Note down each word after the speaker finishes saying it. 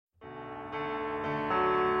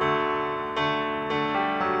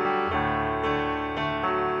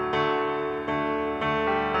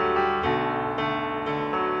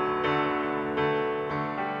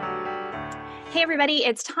Hey, everybody,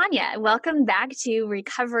 it's Tanya. Welcome back to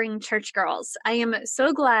Recovering Church Girls. I am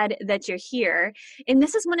so glad that you're here. And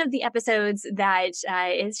this is one of the episodes that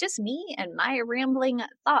is just me and my rambling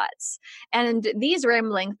thoughts. And these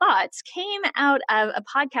rambling thoughts came out of a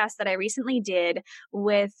podcast that I recently did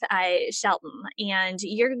with Shelton. And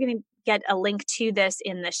you're going to get a link to this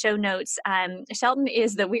in the show notes. Shelton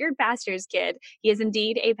is the weird pastor's kid. He is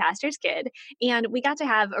indeed a pastor's kid. And we got to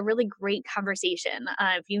have a really great conversation.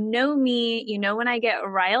 If you know me, you know when I get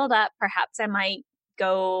riled up, perhaps I might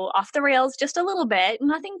go off the rails just a little bit,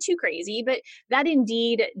 nothing too crazy, but that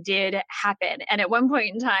indeed did happen. And at one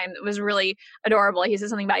point in time, it was really adorable. He said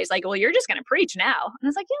something about, he's like, well, you're just going to preach now. And I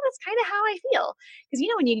was like, yeah, that's kind of how I feel. Because,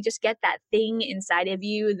 when you just get that thing inside of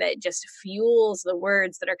you that just fuels the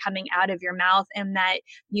words that are coming out of your mouth, and that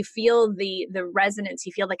you feel the resonance,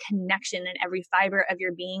 you feel the connection in every fiber of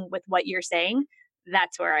your being with what you're saying,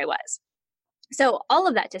 that's where I was. So all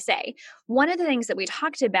of that to say, one of the things that we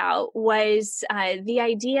talked about was the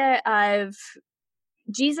idea of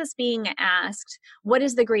Jesus being asked, what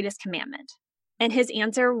is the greatest commandment? And his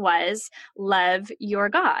answer was, love your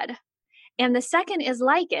God. And the second is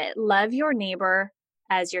like it, love your neighbor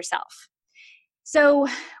as yourself. So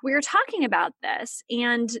we were talking about this,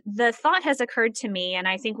 and the thought has occurred to me, and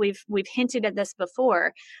I think we've hinted at this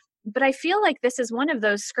before, but I feel like this is one of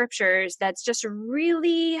those scriptures that's just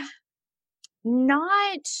really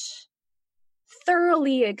not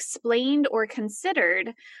thoroughly explained or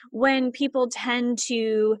considered when people tend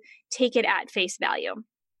to take it at face value.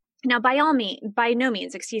 Now, by no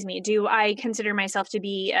means, do I consider myself to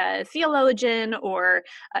be a theologian or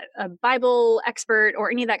a Bible expert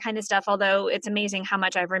or any of that kind of stuff, although it's amazing how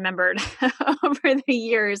much I've remembered over the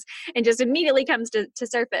years and just immediately comes to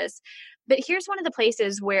surface. But here's one of the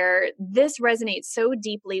places where this resonates so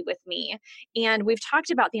deeply with me. And we've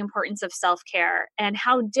talked about the importance of self-care and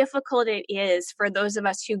how difficult it is for those of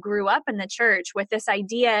us who grew up in the church with this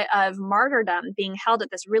idea of martyrdom being held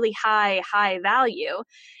at this really high value.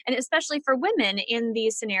 And especially for women in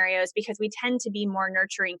these scenarios, because we tend to be more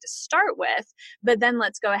nurturing to start with, but then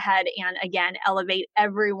let's go ahead and again, elevate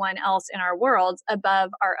everyone else in our worlds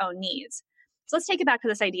above our own needs. So let's take it back to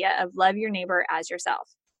this idea of love your neighbor as yourself.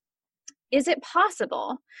 Is it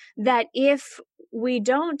possible that if we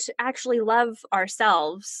don't actually love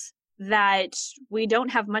ourselves, that we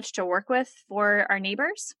don't have much to work with for our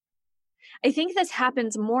neighbors? I think this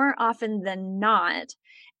happens more often than not,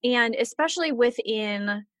 and especially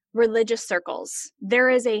within religious circles. There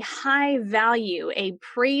is a high value, a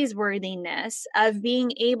praiseworthiness of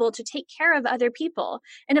being able to take care of other people.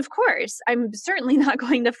 And of course, I'm certainly not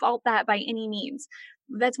going to fault that by any means.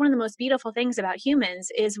 That's one of the most beautiful things about humans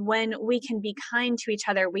is when we can be kind to each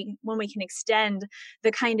other, when we can extend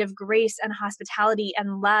the kind of grace and hospitality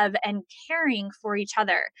and love and caring for each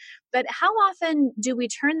other. But how often do we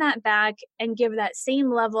turn that back and give that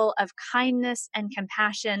same level of kindness and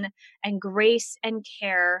compassion and grace and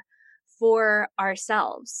care for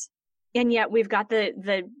ourselves? And yet we've got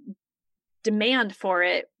the demand for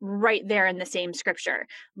it right there in the same scripture.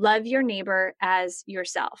 Love your neighbor as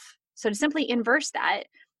yourself. So to simply inverse that,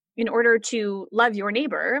 in order to love your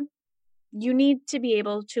neighbor, you need to be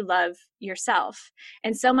able to love yourself.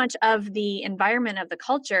 And so much of the environment of the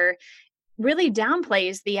culture really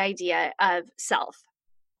downplays the idea of self,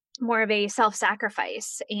 more of a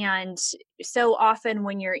self-sacrifice. And so often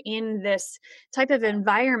when you're in this type of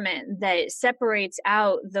environment that separates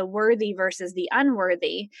out the worthy versus the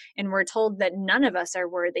unworthy, and we're told that none of us are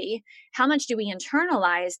worthy, how much do we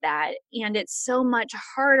internalize that? And it's so much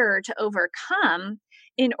harder to overcome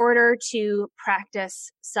in order to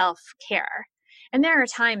practice self-care. And there are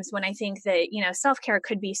times when I think that, self-care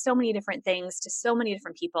could be so many different things to so many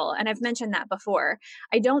different people. And I've mentioned that before.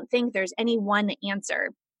 I don't think there's any one answer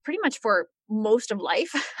pretty much for most of life.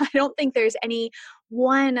 I don't think there's any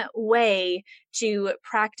one way to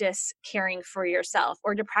practice caring for yourself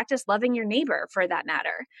or to practice loving your neighbor for that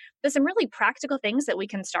matter. There's some really practical things that we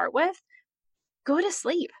can start with. Go to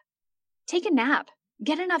sleep, take a nap,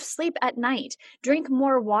 get enough sleep at night, drink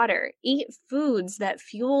more water, eat foods that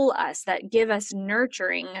fuel us, that give us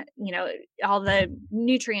nurturing, all the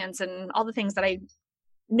nutrients and all the things that I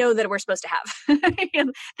know that we're supposed to have.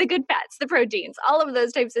 The good fats, the proteins, all of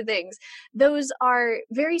those types of things. Those are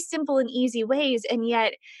very simple and easy ways. And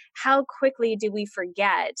yet how quickly do we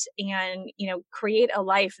forget and, create a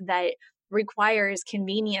life that requires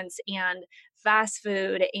convenience and fast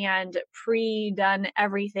food and pre-done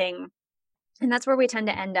everything And that's where we tend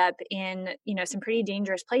to end up in, some pretty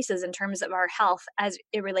dangerous places in terms of our health as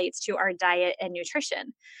it relates to our diet and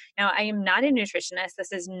nutrition. Now, I am not a nutritionist.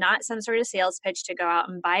 This is not some sort of sales pitch to go out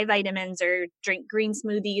and buy vitamins or drink green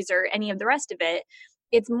smoothies or any of the rest of it.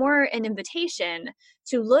 It's more an invitation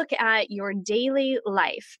to look at your daily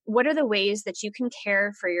life. What are the ways that you can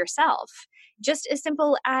care for yourself? Just as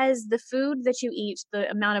simple as the food that you eat,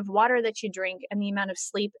 the amount of water that you drink, and the amount of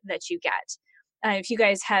sleep that you get. If you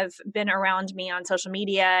guys have been around me on social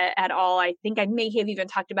media at all, I think I may have even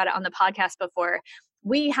talked about it on the podcast before.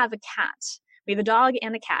 We have a cat. We have a dog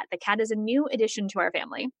and a cat. The cat is a new addition to our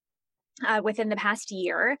family within the past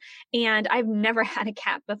year, and I've never had a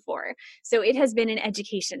cat before. So it has been an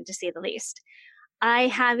education, to say the least. I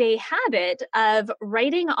have a habit of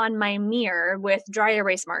writing on my mirror with dry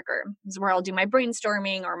erase marker. This is where I'll do my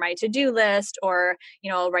brainstorming or my to-do list, or,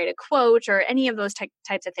 I'll write a quote or any of those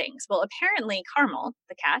types of things. Well, apparently Carmel,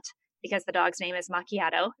 the cat, because the dog's name is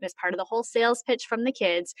Macchiato, and as part of the whole sales pitch from the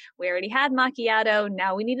kids, we already had Macchiato.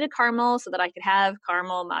 Now we needed Caramel so that I could have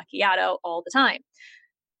Caramel Macchiato all the time.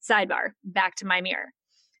 Sidebar, back to my mirror.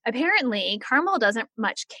 Apparently, Carmel doesn't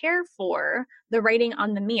much care for the writing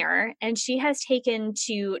on the mirror, and she has taken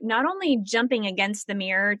to not only jumping against the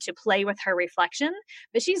mirror to play with her reflection,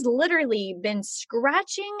 but she's literally been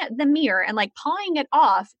scratching the mirror and pawing it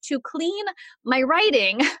off to clean my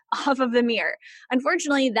writing off of the mirror.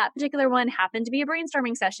 Unfortunately, that particular one happened to be a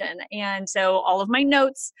brainstorming session, and so all of my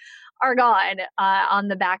notes are gone on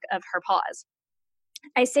the back of her paws.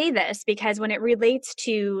 I say this because when it relates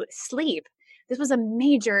to sleep, this was a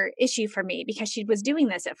major issue for me because she was doing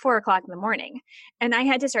this at 4:00 in the morning. And I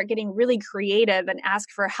had to start getting really creative and ask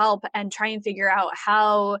for help and try and figure out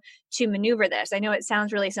how to maneuver this. I know it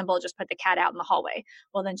sounds really simple, just put the cat out in the hallway.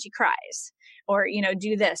 Well, then she cries, or,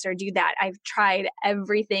 do this or do that. I've tried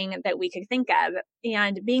everything that we could think of,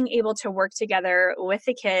 and being able to work together with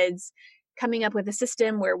the kids, coming up with a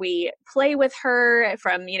system where we play with her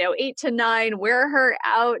from, 8 to 9, wear her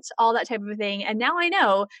out, all that type of thing. And now I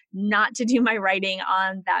know not to do my writing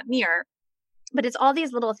on that mirror. But it's all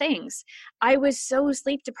these little things. I was so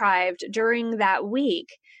sleep deprived during that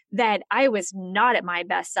week that I was not at my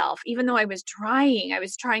best self. Even though I was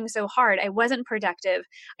trying so hard. I wasn't productive.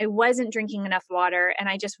 I wasn't drinking enough water, and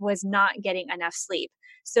I just was not getting enough sleep.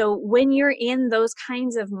 So when you're in those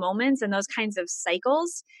kinds of moments and those kinds of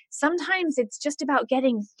cycles, sometimes it's just about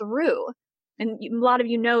getting through. And a lot of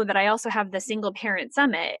you know that I also have the Single Parent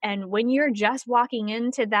Summit. And when you're just walking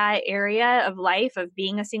into that area of life of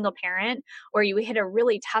being a single parent, or you hit a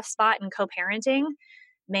really tough spot in co-parenting,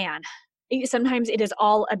 man, sometimes it is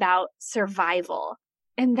all about survival.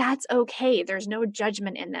 And that's okay. There's no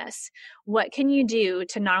judgment in this. What can you do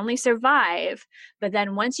to not only survive, but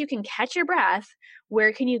then once you can catch your breath,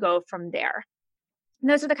 where can you go from there?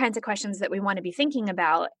 And those are the kinds of questions that we want to be thinking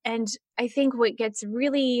about. And I think what gets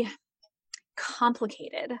really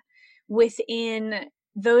complicated within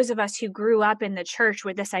those of us who grew up in the church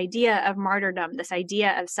with this idea of martyrdom, this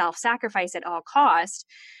idea of self-sacrifice at all cost,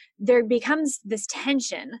 there becomes this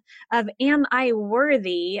tension of, am I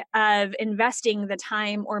worthy of investing the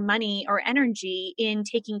time or money or energy in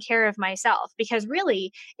taking care of myself? Because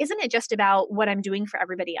really, isn't it just about what I'm doing for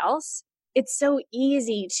everybody else? It's so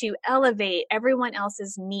easy to elevate everyone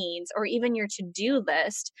else's needs or even your to-do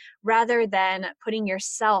list rather than putting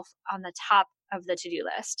yourself on the top of the to-do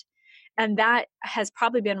list. And that has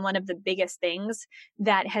probably been one of the biggest things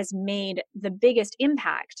that has made the biggest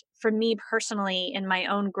impact for me personally in my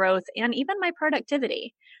own growth and even my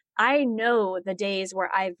productivity. I know the days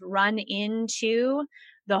where I've run into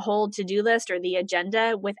the whole to-do list or the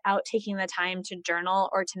agenda without taking the time to journal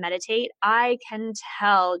or to meditate. I can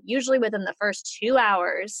tell usually within the first 2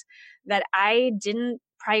 hours that I didn't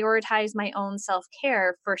prioritize my own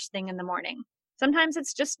self-care first thing in the morning. Sometimes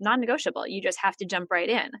it's just non-negotiable. You just have to jump right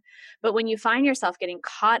in. But when you find yourself getting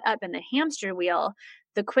caught up in the hamster wheel,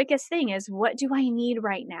 the quickest thing is, what do I need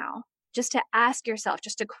right now? Just to ask yourself,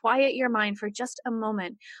 just to quiet your mind for just a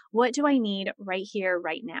moment, what do I need right here,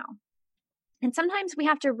 right now? And sometimes we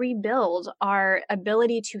have to rebuild our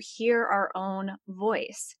ability to hear our own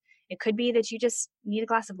voice. It could be that you just need a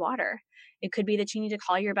glass of water. It could be that you need to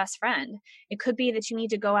call your best friend. It could be that you need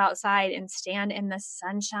to go outside and stand in the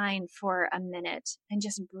sunshine for a minute and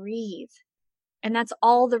just breathe. And that's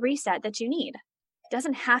all the reset that you need. It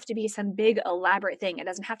doesn't have to be some big elaborate thing. It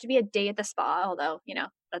doesn't have to be a day at the spa, although,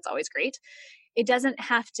 that's always great. It doesn't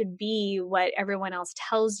have to be what everyone else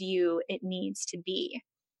tells you it needs to be.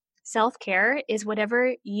 Self-care is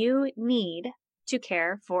whatever you need to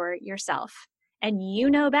care for yourself. And you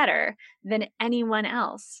know better than anyone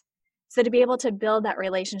else. So to be able to build that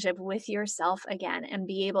relationship with yourself again and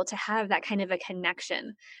be able to have that kind of a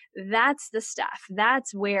connection, that's the stuff.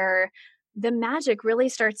 That's where the magic really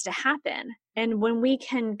starts to happen. And when we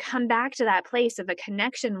can come back to that place of a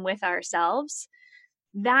connection with ourselves,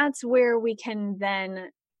 that's where we can then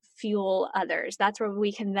fuel others. That's where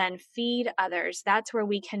we can then feed others. That's where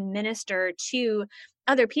we can minister to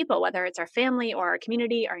other people, whether it's our family or our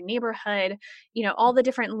community, our neighborhood, all the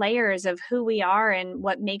different layers of who we are and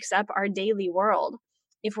what makes up our daily world.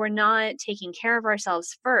 If we're not taking care of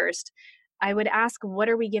ourselves first, I would ask, what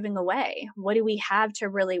are we giving away? What do we have to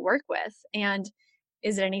really work with? And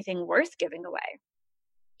is it anything worth giving away?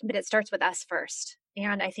 But it starts with us first.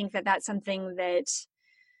 And I think that that's something that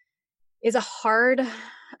is a hard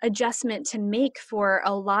adjustment to make for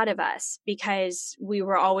a lot of us, because we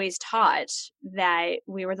were always taught that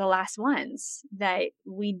we were the last ones, that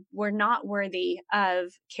we were not worthy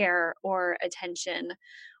of care or attention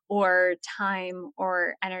or time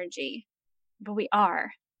or energy, but we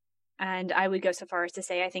are. And I would go so far as to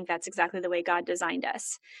say, I think that's exactly the way God designed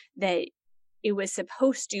us, that it was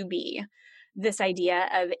supposed to be this idea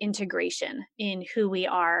of integration in who we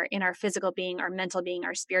are, in our physical being, our mental being,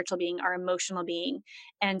 our spiritual being, our emotional being.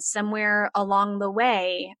 And somewhere along the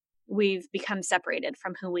way, we've become separated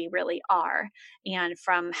from who we really are and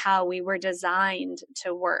from how we were designed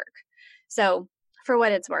to work. So, for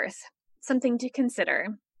what it's worth, something to consider.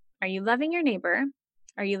 Are you loving your neighbor?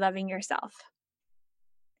 Are you loving yourself?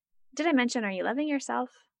 Did I mention, are you loving yourself?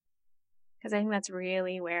 Because I think that's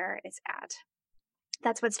really where it's at.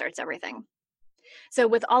 That's what starts everything. So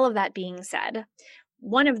with all of that being said,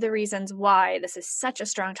 one of the reasons why this is such a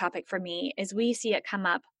strong topic for me is we see it come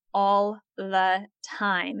up all the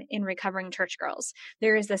time in recovering church girls.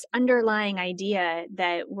 There is this underlying idea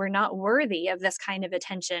that we're not worthy of this kind of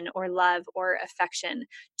attention or love or affection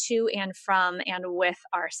to and from and with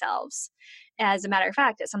ourselves. As a matter of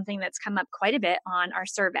fact, it's something that's come up quite a bit on our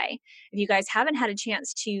survey. If you guys haven't had a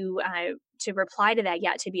chance to reply to that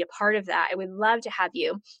yet, to be a part of that, I would love to have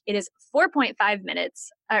you. It is 4.5 minutes,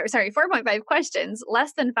 4.5 questions,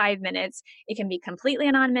 less than 5 minutes. It can be completely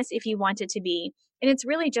anonymous if you want it to be. And it's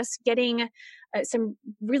really just getting some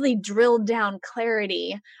really drilled down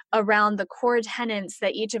clarity around the core tenets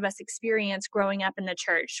that each of us experience growing up in the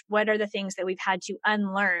church. What are the things that we've had to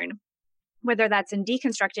unlearn, whether that's in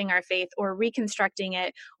deconstructing our faith or reconstructing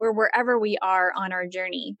it or wherever we are on our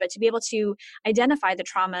journey, but to be able to identify the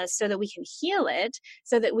traumas so that we can heal it,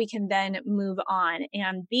 so that we can then move on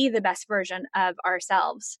and be the best version of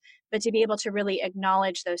ourselves. But to be able to really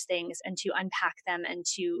acknowledge those things and to unpack them and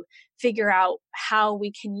to figure out how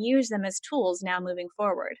we can use them as tools now moving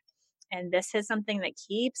forward. And this is something that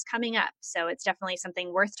keeps coming up. So it's definitely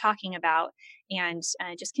something worth talking about, and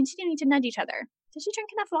just continuing to nudge each other. Did you drink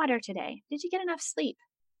enough water today? Did you get enough sleep?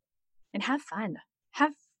 And have fun.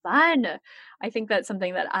 Have fun. I think that's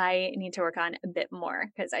something that I need to work on a bit more,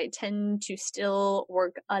 because I tend to still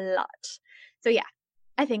work a lot. So yeah,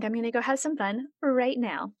 I think I'm going to go have some fun right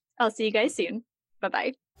now. I'll see you guys soon.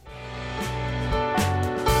 Bye-bye.